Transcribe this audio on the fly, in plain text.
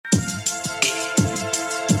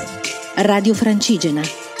Radio Francigena.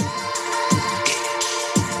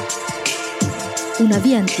 Una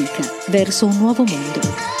via antica verso un nuovo mondo.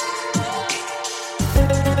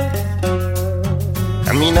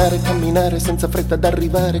 Camminare, camminare senza fretta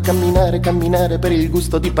d'arrivare, camminare, camminare per il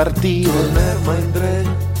gusto di partire.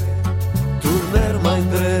 Tourner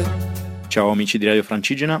mindre. Ciao amici di Radio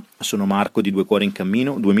Francigena, sono Marco di Due Cuori in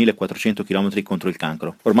Cammino, 2400 km contro il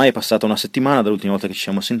cancro. Ormai è passata una settimana dall'ultima volta che ci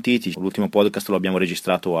siamo sentiti. L'ultimo podcast lo abbiamo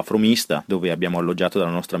registrato a Fromista, dove abbiamo alloggiato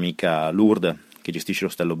dalla nostra amica Lourdes, che gestisce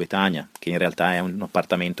l'ostello Betania, che in realtà è un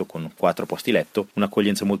appartamento con 4 posti letto,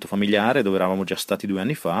 un'accoglienza molto familiare dove eravamo già stati 2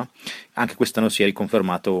 anni fa. Anche quest'anno si è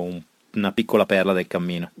riconfermato una piccola perla del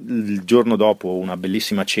cammino. Il giorno dopo una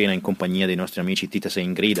bellissima cena in compagnia dei nostri amici Tutte e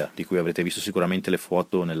Ingrida, di cui avrete visto sicuramente le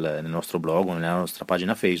foto nel nostro blog o nella nostra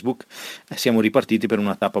pagina Facebook, siamo ripartiti per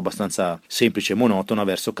una tappa abbastanza semplice e monotona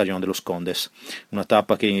verso Cammino dello Scondes, una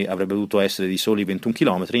tappa che avrebbe dovuto essere di soli 21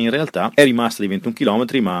 km, in realtà è rimasta di 21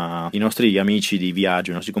 km, ma i nostri amici di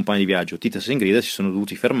viaggio, i nostri compagni di viaggio Tutte e Ingrida si sono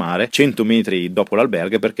dovuti fermare 100 metri dopo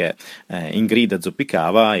l'albergo perché Ingrida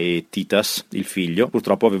zoppicava e Titas, il figlio,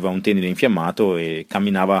 purtroppo aveva un tendine infiammato e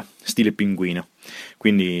camminava stile pinguino.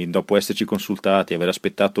 Quindi dopo esserci consultati e aver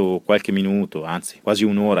aspettato qualche minuto, anzi quasi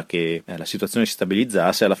un'ora che la situazione si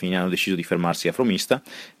stabilizzasse, alla fine hanno deciso di fermarsi a Fromista,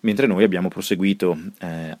 mentre noi abbiamo proseguito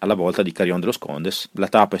alla volta di Cammino dello Scondes. La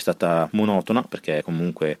tappa è stata monotona perché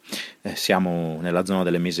comunque siamo nella zona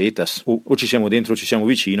delle mesetas, o ci siamo dentro o ci siamo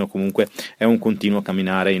vicino, comunque è un continuo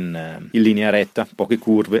camminare in linea retta, poche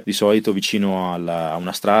curve, di solito vicino a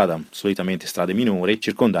una strada, solitamente strade minori,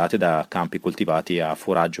 circondate da campi coltivati a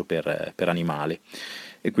foraggio per animali.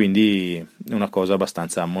 E quindi è una cosa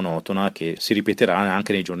abbastanza monotona che si ripeterà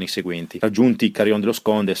anche nei giorni seguenti. Raggiunti Cammino dello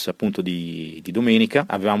Scondes appunto di domenica,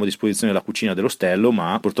 avevamo a disposizione la cucina dell'ostello,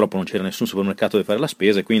 ma purtroppo non c'era nessun supermercato dove fare la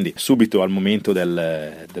spesa, e quindi subito al momento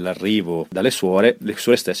dell'arrivo dalle suore, le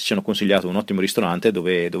suore stesse ci hanno consigliato un ottimo ristorante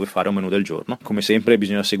dove fare un menù del giorno. Come sempre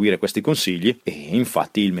bisogna seguire questi consigli e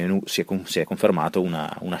infatti il menù si è confermato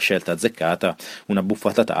una scelta azzeccata, una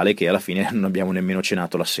buffata tale che alla fine non abbiamo nemmeno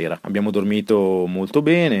cenato la sera. Abbiamo dormito molto bene,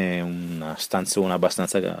 una stanzona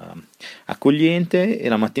abbastanza accogliente, e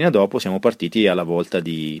la mattina dopo siamo partiti alla volta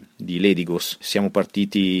di Ledigos. Siamo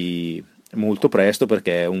partiti molto presto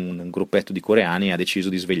perché un gruppetto di coreani ha deciso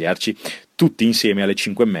di svegliarci tutti insieme alle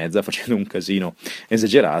 5:30 facendo un casino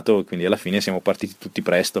esagerato, quindi alla fine siamo partiti tutti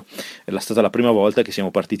presto. È stata la prima volta che siamo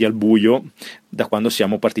partiti al buio da quando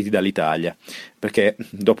siamo partiti dall'Italia, perché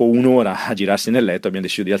dopo un'ora a girarsi nel letto abbiamo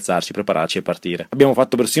deciso di alzarci, prepararci e partire. Abbiamo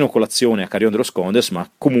fatto persino colazione a Cammino dello Scondes, ma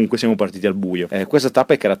comunque siamo partiti al buio. Questa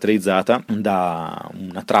tappa è caratterizzata da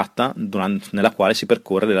una tratta nella quale si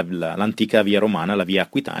percorre l'antica via romana, la via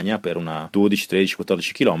Aquitania, per una 12, 13,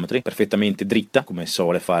 14 km, perfettamente dritta come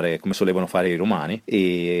solevano fare i romani,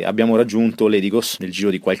 e abbiamo raggiunto Ledigos nel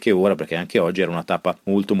giro di qualche ora, perché anche oggi era una tappa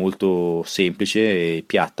molto molto semplice e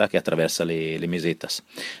piatta che attraversa le mesetas.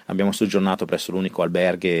 Abbiamo soggiornato presso l'unico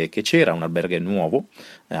alberghe che c'era, un alberghe nuovo,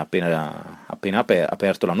 appena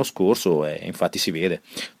aperto l'anno scorso, e infatti si vede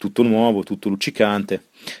tutto nuovo, tutto luccicante.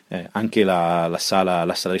 Anche la sala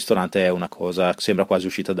ristorante è una cosa, sembra quasi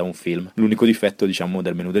uscita da un film. L'unico difetto, diciamo,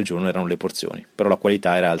 del menù del giorno erano le porzioni, però la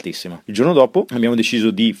qualità era altissima. Il giorno dopo abbiamo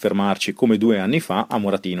deciso di fermarci come 2 anni fa a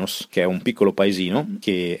Moratinos, che è un piccolo paesino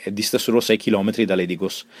che dista solo 6 km da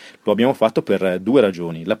Ledigos. Lo abbiamo fatto per 2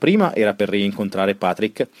 ragioni. La prima era per rincontrare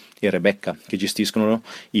Patrick e Rebecca, che gestiscono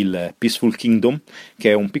il Peaceful Kingdom,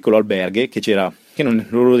 che è un piccolo alberghe che non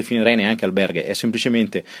lo definirei neanche alberghe, è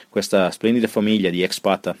semplicemente questa splendida famiglia di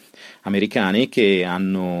expat americani che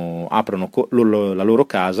aprono la loro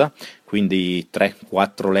casa, quindi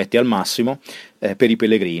 3-4 letti al massimo, per i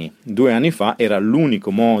pellegrini. 2 anni fa era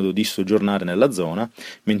l'unico modo di soggiornare nella zona,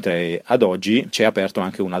 mentre ad oggi c'è aperto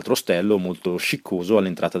anche un altro ostello molto sciccoso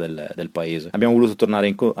all'entrata del paese. Abbiamo voluto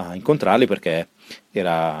tornare a incontrarli perché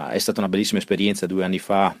è stata una bellissima esperienza 2 anni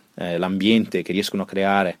fa, l'ambiente che riescono a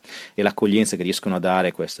creare e l'accoglienza che riescono a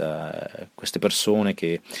dare queste persone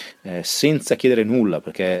che senza chiedere nulla,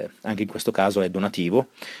 perché anche in questo caso è donativo,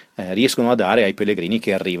 riescono a dare ai pellegrini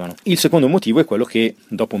che arrivano. Il secondo motivo è quello che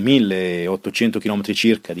dopo 1800 km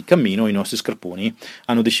circa di cammino i nostri scarponi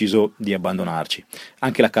hanno deciso di abbandonarci.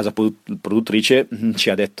 Anche la casa produttrice ci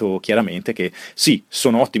ha detto chiaramente che sì,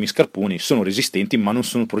 sono ottimi scarponi, sono resistenti, ma non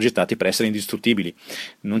sono progettati per essere indistruttibili.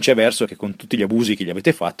 Non c'è verso che con tutti gli abusi che gli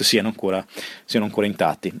avete fatto siano ancora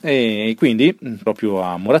intatti. E quindi proprio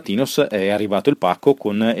a Moratinos è arrivato il pacco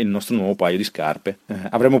con il nostro nuovo paio di scarpe.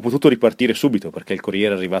 Avremmo potuto ripartire subito perché il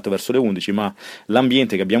corriere è arrivato verso le 11, ma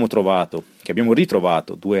l'ambiente che abbiamo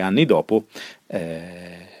ritrovato 2 anni dopo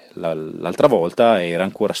l'altra volta era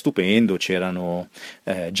ancora stupendo, c'erano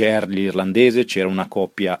Ger l'irlandese, c'era una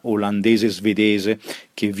coppia olandese-svedese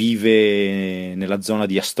che vive nella zona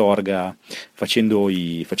di Astorga facendo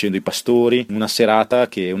i pastori,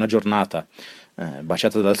 una giornata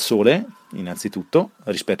baciata dal sole innanzitutto,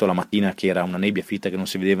 rispetto alla mattina che era una nebbia fitta che non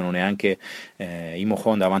si vedevano neanche i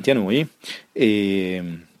mojón davanti a noi, e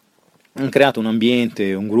hanno creato un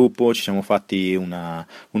ambiente, un gruppo, ci siamo fatti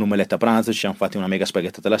un'omeletta a pranzo, ci siamo fatti una mega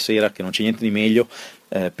spaghettata la sera, che non c'è niente di meglio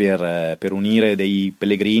per unire dei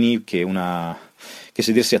pellegrini che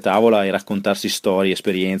sedersi a tavola e raccontarsi storie,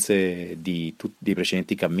 esperienze di tutti i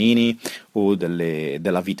precedenti cammini o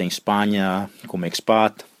della vita in Spagna come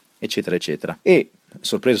expat, eccetera eccetera. E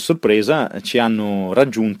sorpresa sorpresa ci hanno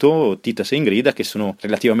raggiunto Titas e Ingrida, che sono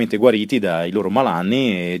relativamente guariti dai loro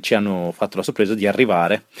malanni, e ci hanno fatto la sorpresa di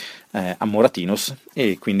arrivare a Moratinos,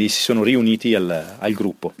 e quindi si sono riuniti al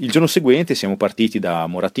gruppo. Il giorno seguente siamo partiti da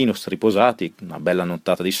Moratinos riposati, una bella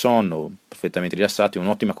nottata di sonno, perfettamente rilassati,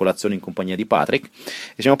 un'ottima colazione in compagnia di Patrick,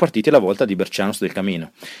 e siamo partiti alla volta di Berchanos del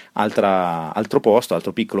Cammino,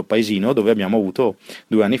 altro piccolo paesino dove abbiamo avuto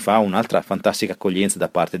 2 anni fa un'altra fantastica accoglienza da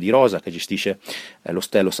parte di Rosa, che gestisce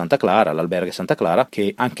l'ostello Santa Clara, l'albergue Santa Clara,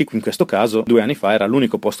 che anche in questo caso 2 anni fa era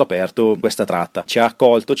l'unico posto aperto in questa tratta. Ci ha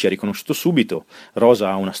accolto, ci ha riconosciuto subito.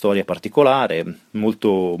 Rosa ha una storia particolare,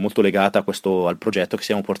 molto, molto legata al progetto che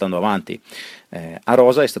stiamo portando avanti. A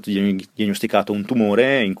Rosa è stato diagnosticato un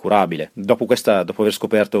tumore incurabile. Dopo aver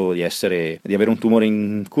scoperto di avere un tumore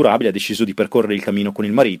incurabile, ha deciso di percorrere il cammino con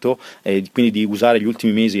il marito e quindi di usare gli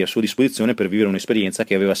ultimi mesi a sua disposizione per vivere un'esperienza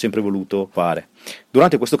che aveva sempre voluto fare.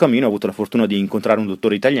 Durante questo cammino ha avuto la fortuna di incontrare un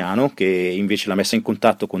dottore italiano che invece l'ha messa in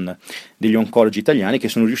contatto con degli oncologi italiani che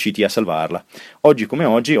sono riusciti a salvarla. Oggi come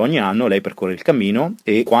oggi, ogni anno lei percorre il cammino,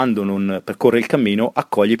 e quando non percorre il cammino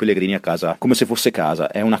accoglie i pellegrini a casa come se fosse casa.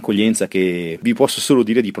 È un'accoglienza che vi posso solo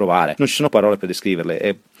dire di provare, non ci sono parole per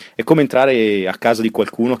descriverle. È come entrare a casa di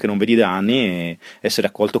qualcuno che non vedi da anni e essere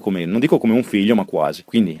accolto come, non dico come un figlio, ma quasi.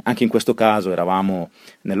 Quindi anche in questo caso eravamo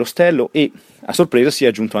nell'ostello, e a sorpresa si è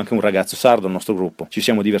aggiunto anche un ragazzo sardo al nostro gruppo. Ci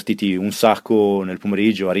siamo divertiti un sacco nel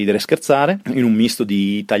pomeriggio a ridere e scherzare in un misto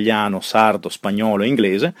di italiano, sardo, spagnolo e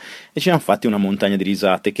inglese, e ci hanno fatti una montagna di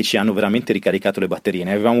risate che ci hanno veramente ricaricato le batterie.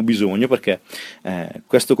 Ne avevamo bisogno, perché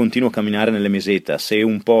questo continuo camminare nelle mesetas e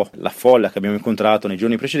un po' la folla che abbiamo incontrato nei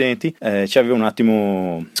giorni precedenti ci aveva un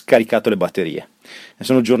attimo scaricato le batterie.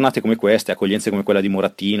 Sono giornate come queste, accoglienze come quella di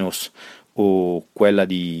Moratinos o quella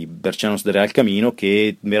di Berchanos del Real Cammino,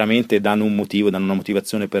 che veramente danno una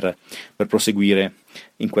motivazione per proseguire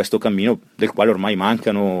in questo cammino, del quale ormai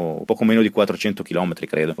mancano poco meno di 400 km,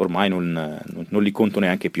 credo, ormai non li conto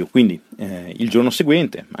neanche più. Quindi il giorno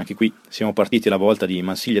seguente, anche qui siamo partiti alla volta di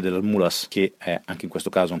Mansilla de las Mulas, che è anche in questo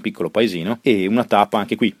caso un piccolo paesino, e una tappa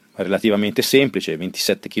anche qui relativamente semplice,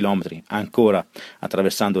 27 km, ancora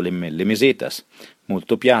attraversando le mesetas,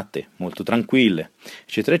 molto piatte, molto tranquille,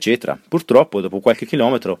 eccetera eccetera. Purtroppo dopo qualche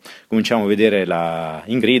chilometro cominciamo a vedere la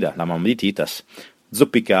Ingrida, la mamma di Titas,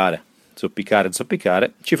 zoppicare,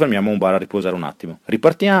 ci fermiamo a un bar a riposare un attimo,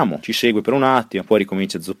 ripartiamo, ci segue per un attimo, poi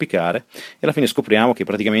ricomincia a zoppicare, e alla fine scopriamo che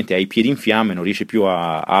praticamente ha i piedi in fiamme, non riesce più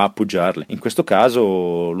a appoggiarle. In questo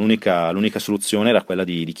caso l'unica soluzione era quella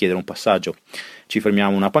di chiedere un passaggio. Ci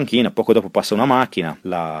fermiamo una panchina, poco dopo passa una macchina,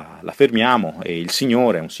 la fermiamo, e un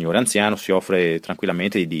signore anziano, si offre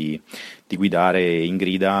tranquillamente di guidare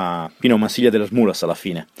Ingrida fino a Mansilla de las Mulas. Alla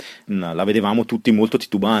fine la vedevamo tutti molto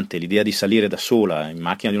titubante, l'idea di salire da sola in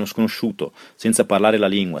macchina di uno sconosciuto, senza parlare la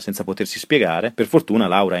lingua, senza potersi spiegare. Per fortuna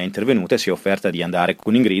Laura è intervenuta e si è offerta di andare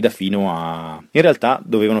con Ingrida fino a... In realtà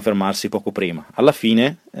dovevano fermarsi poco prima. Alla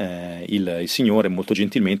fine il signore molto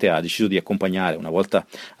gentilmente ha deciso di accompagnare, una volta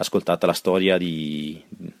ascoltata la storia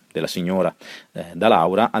della signora da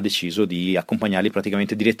Laura, ha deciso di accompagnarli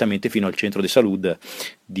praticamente direttamente fino al centro di salud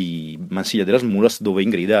di Mansilla de las Mulas, dove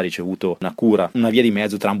Ingrida ha ricevuto una cura, una via di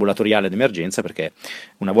mezzo tra ambulatoriale ed emergenza, perché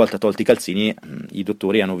una volta tolti i calzini il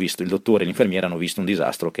dottore e l'infermiera hanno visto un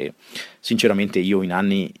disastro che sinceramente io in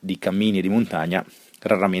anni di cammini e di montagna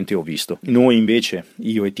raramente ho visto. Noi invece,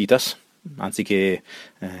 io e Titas, anziché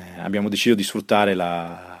abbiamo deciso di sfruttare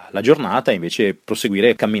la giornata e invece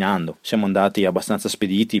proseguire camminando. Siamo andati abbastanza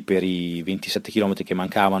spediti per i 27 km che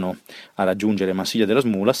mancavano a raggiungere Mansilla de las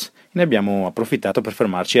Mulas, e ne abbiamo approfittato per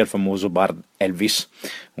fermarci al famoso bar Elvis,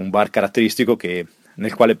 un bar caratteristico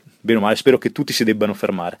nel quale bene o male spero che tutti si debbano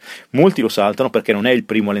fermare. Molti lo saltano perché non è il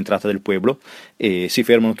primo all'entrata del pueblo e si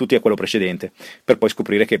fermano tutti a quello precedente, per poi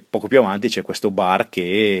scoprire che poco più avanti c'è questo bar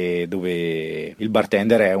dove il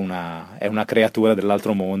bartender è una creatura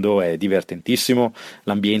dell'altro mondo, è divertentissimo,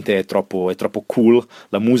 l'ambiente è troppo cool,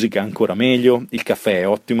 la musica è ancora meglio, il caffè è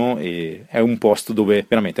ottimo e è un posto dove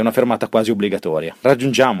veramente è una fermata quasi obbligatoria.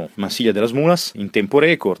 Raggiungiamo Mansilla de las Mulas in tempo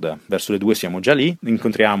record, verso le 2 siamo già lì,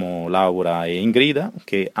 incontriamo Laura e Ingrida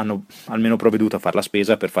che hanno almeno provveduto a fare la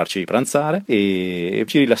spesa per farci pranzare e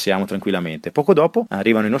ci rilassiamo tranquillamente. Poco dopo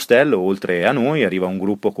arrivano in ostello, oltre a noi arriva un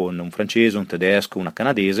gruppo con un francese, un tedesco, una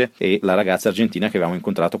canadese e la ragazza argentina che avevamo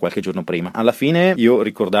incontrato qualche giorno prima. Alla fine io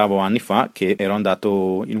ricordavo anni fa che ero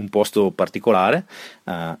andato in un posto particolare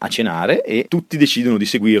a cenare e tutti decidono di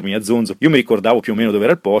seguirmi a zonzo. Io mi ricordavo più o meno dove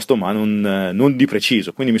era il posto, ma non di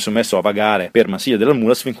preciso, quindi mi sono messo a vagare per Mansilla de las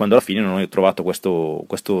Mulas fin quando alla fine non ho trovato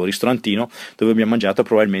questo ristorantino dove abbiamo mangiato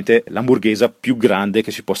probabilmente l'hamburghesa più grande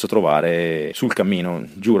che si possa trovare sul cammino.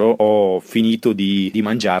 Giuro, ho finito di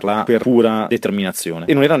mangiarla per pura determinazione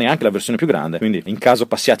e non era neanche la versione più grande, quindi in caso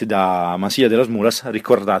passiate da Mansilla de las Mulas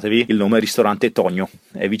ricordatevi il nome ristorante Toño,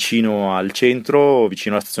 è vicino al centro,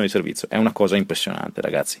 vicino alla stazione di servizio, è una cosa impressionante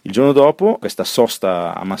ragazzi. Il giorno dopo questa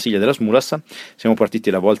sosta a Mansilla de las Mulas siamo partiti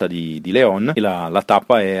alla volta di León e la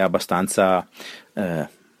tappa è abbastanza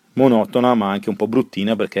monotona ma anche un po'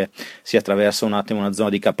 bruttina perché si attraversa un attimo una zona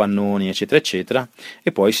di capannoni eccetera eccetera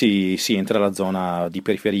e poi si entra alla zona di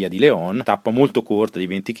periferia di León, tappa molto corta di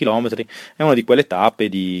 20 km, è una di quelle tappe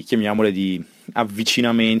chiamiamole di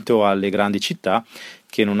avvicinamento alle grandi città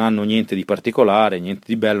che non hanno niente di particolare, niente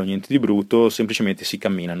di bello, niente di brutto, semplicemente si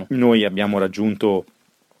camminano. Noi abbiamo raggiunto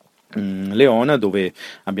León, dove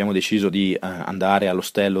abbiamo deciso di andare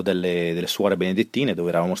all'ostello delle suore benedettine, dove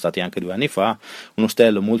eravamo stati anche 2 anni fa, un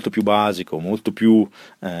ostello molto più basico, molto più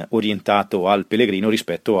orientato al pellegrino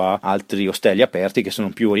rispetto a altri ostelli aperti che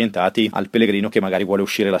sono più orientati al pellegrino che magari vuole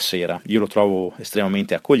uscire la sera. Io lo trovo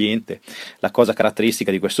estremamente accogliente. La cosa caratteristica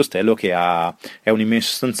di questo ostello è un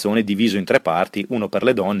immenso stanzone diviso in 3 parti, uno per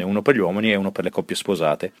le donne, uno per gli uomini e uno per le coppie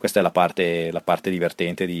sposate. Questa è la parte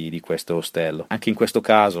divertente di questo ostello. Anche in questo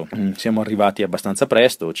caso siamo arrivati abbastanza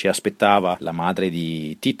presto, ci aspettava la madre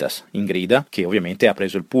di Titas, Ingrida, che ovviamente ha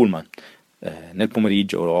preso il pullman. Nel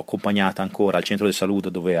pomeriggio l'ho accompagnata ancora al centro di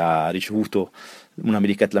salute dove ha ricevuto la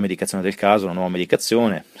medicazione del caso, una nuova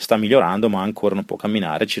medicazione, sta migliorando ma ancora non può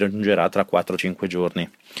camminare, ci raggiungerà tra 4-5 giorni.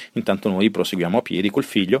 Intanto noi proseguiamo a piedi col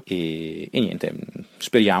figlio e niente,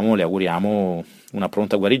 speriamo, le auguriamo una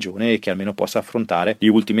pronta guarigione e che almeno possa affrontare le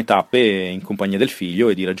ultime tappe in compagnia del figlio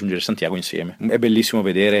e di raggiungere Santiago insieme. È bellissimo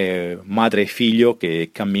vedere madre e figlio che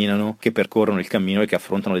camminano, che percorrono il cammino e che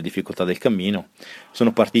affrontano le difficoltà del cammino.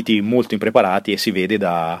 Sono partiti molto impreparati e si vede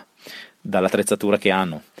dall'attrezzatura che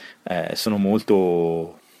hanno.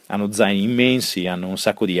 Hanno zaini immensi, hanno un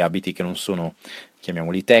sacco di abiti che non sono,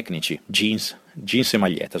 chiamiamoli tecnici, jeans e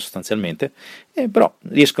maglietta sostanzialmente, però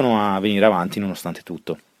riescono a venire avanti nonostante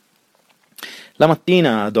tutto. La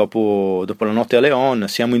mattina, dopo la notte a León,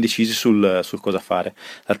 siamo indecisi sul cosa fare.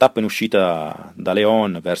 La tappa in uscita da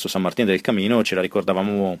León verso San Martín del Camino ce la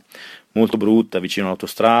ricordavamo molto brutta, vicino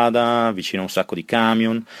all'autostrada, vicino a un sacco di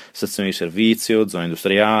camion, stazioni di servizio, zone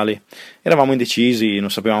industriali. Eravamo indecisi, non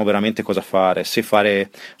sapevamo veramente cosa fare, se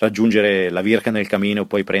raggiungere la Virgen del Camino e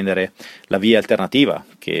poi prendere la via alternativa,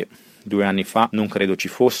 che 2 anni fa non credo ci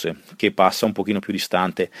fosse, che passa un pochino più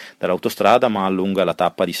distante dall'autostrada ma allunga la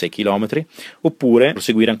tappa di 6 km, oppure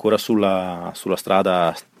proseguire ancora sulla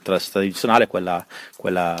strada tradizionale, quella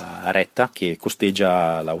retta che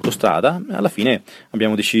costeggia l'autostrada. Alla fine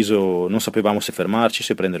abbiamo deciso, non sapevamo se fermarci,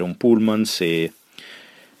 se prendere un pullman, se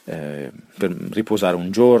per riposare un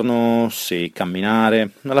giorno, se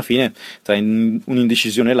camminare. Alla fine tra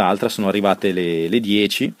un'indecisione e l'altra sono arrivate le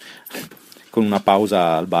 10 con una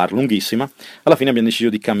pausa al bar lunghissima. Alla fine abbiamo deciso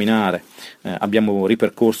di camminare, abbiamo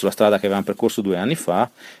ripercorso la strada che avevamo percorso 2 anni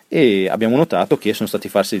fa e abbiamo notato che sono stati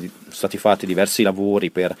fatti diversi lavori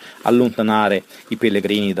per allontanare i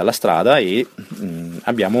pellegrini dalla strada e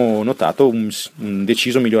abbiamo notato un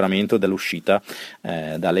deciso miglioramento dell'uscita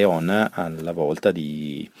da León alla volta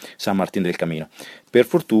di San Martín del Camino. Per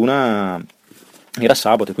fortuna era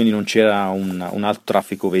sabato e quindi non c'era un alto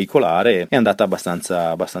traffico veicolare, è andata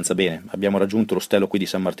abbastanza bene. Abbiamo raggiunto l'ostello qui di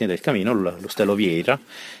San Martín del Camino, l'ostello Vieira,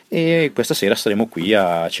 e questa sera saremo qui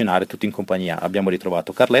a cenare tutti in compagnia. Abbiamo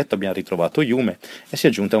ritrovato Carletto, abbiamo ritrovato Yume e si è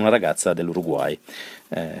aggiunta una ragazza dell'Uruguay.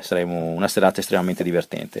 saremo una serata estremamente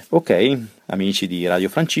divertente. Ok, amici di Radio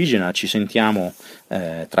Francigena, ci sentiamo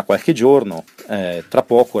tra qualche giorno, tra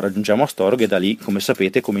poco raggiungiamo Astorga e da lì, come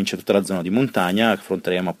sapete, comincia tutta la zona di montagna.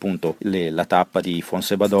 Affronteremo appunto la tappa di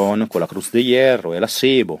Fonsebadon con la Cruz de Hierro e la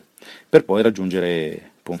Sebo, per poi raggiungere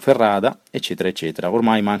Ponferrada, eccetera eccetera.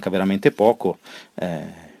 Ormai manca veramente poco,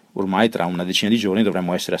 ormai tra una decina di giorni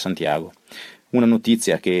dovremmo essere a Santiago. Una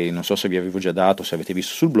notizia che non so se vi avevo già dato, se avete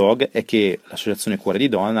visto sul blog, è che l'associazione Cuori di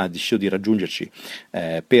Donna ha deciso di raggiungerci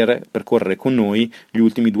per percorrere con noi gli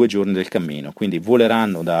ultimi 2 giorni del cammino, quindi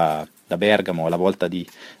voleranno da Bergamo alla volta di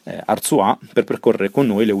Arzua per percorrere con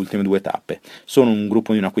noi le ultime 2 tappe. Sono un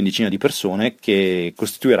gruppo di una quindicina di persone che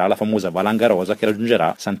costituirà la famosa valanga rosa che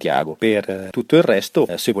raggiungerà Santiago. Per tutto il resto,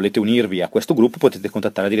 se volete unirvi a questo gruppo potete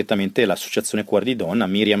contattare direttamente l'associazione Cuori di Donna.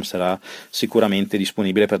 Miriam sarà sicuramente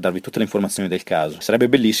disponibile per darvi tutte le informazioni del caso. Sarebbe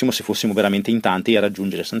bellissimo se fossimo veramente in tanti a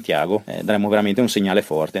raggiungere Santiago, daremmo veramente un segnale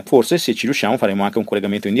forte. Forse, se ci riusciamo, faremo anche un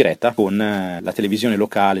collegamento in diretta con la televisione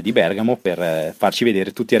locale di Bergamo per farci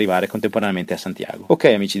vedere tutti arrivare contemporaneamente a Santiago. Ok,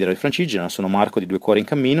 amici di Radio Francigena, sono Marco di 2 Cuori in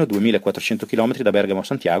Cammino, 2400 km da Bergamo a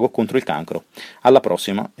Santiago contro il cancro. Alla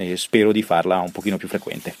prossima e spero di farla un pochino più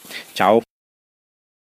frequente. Ciao!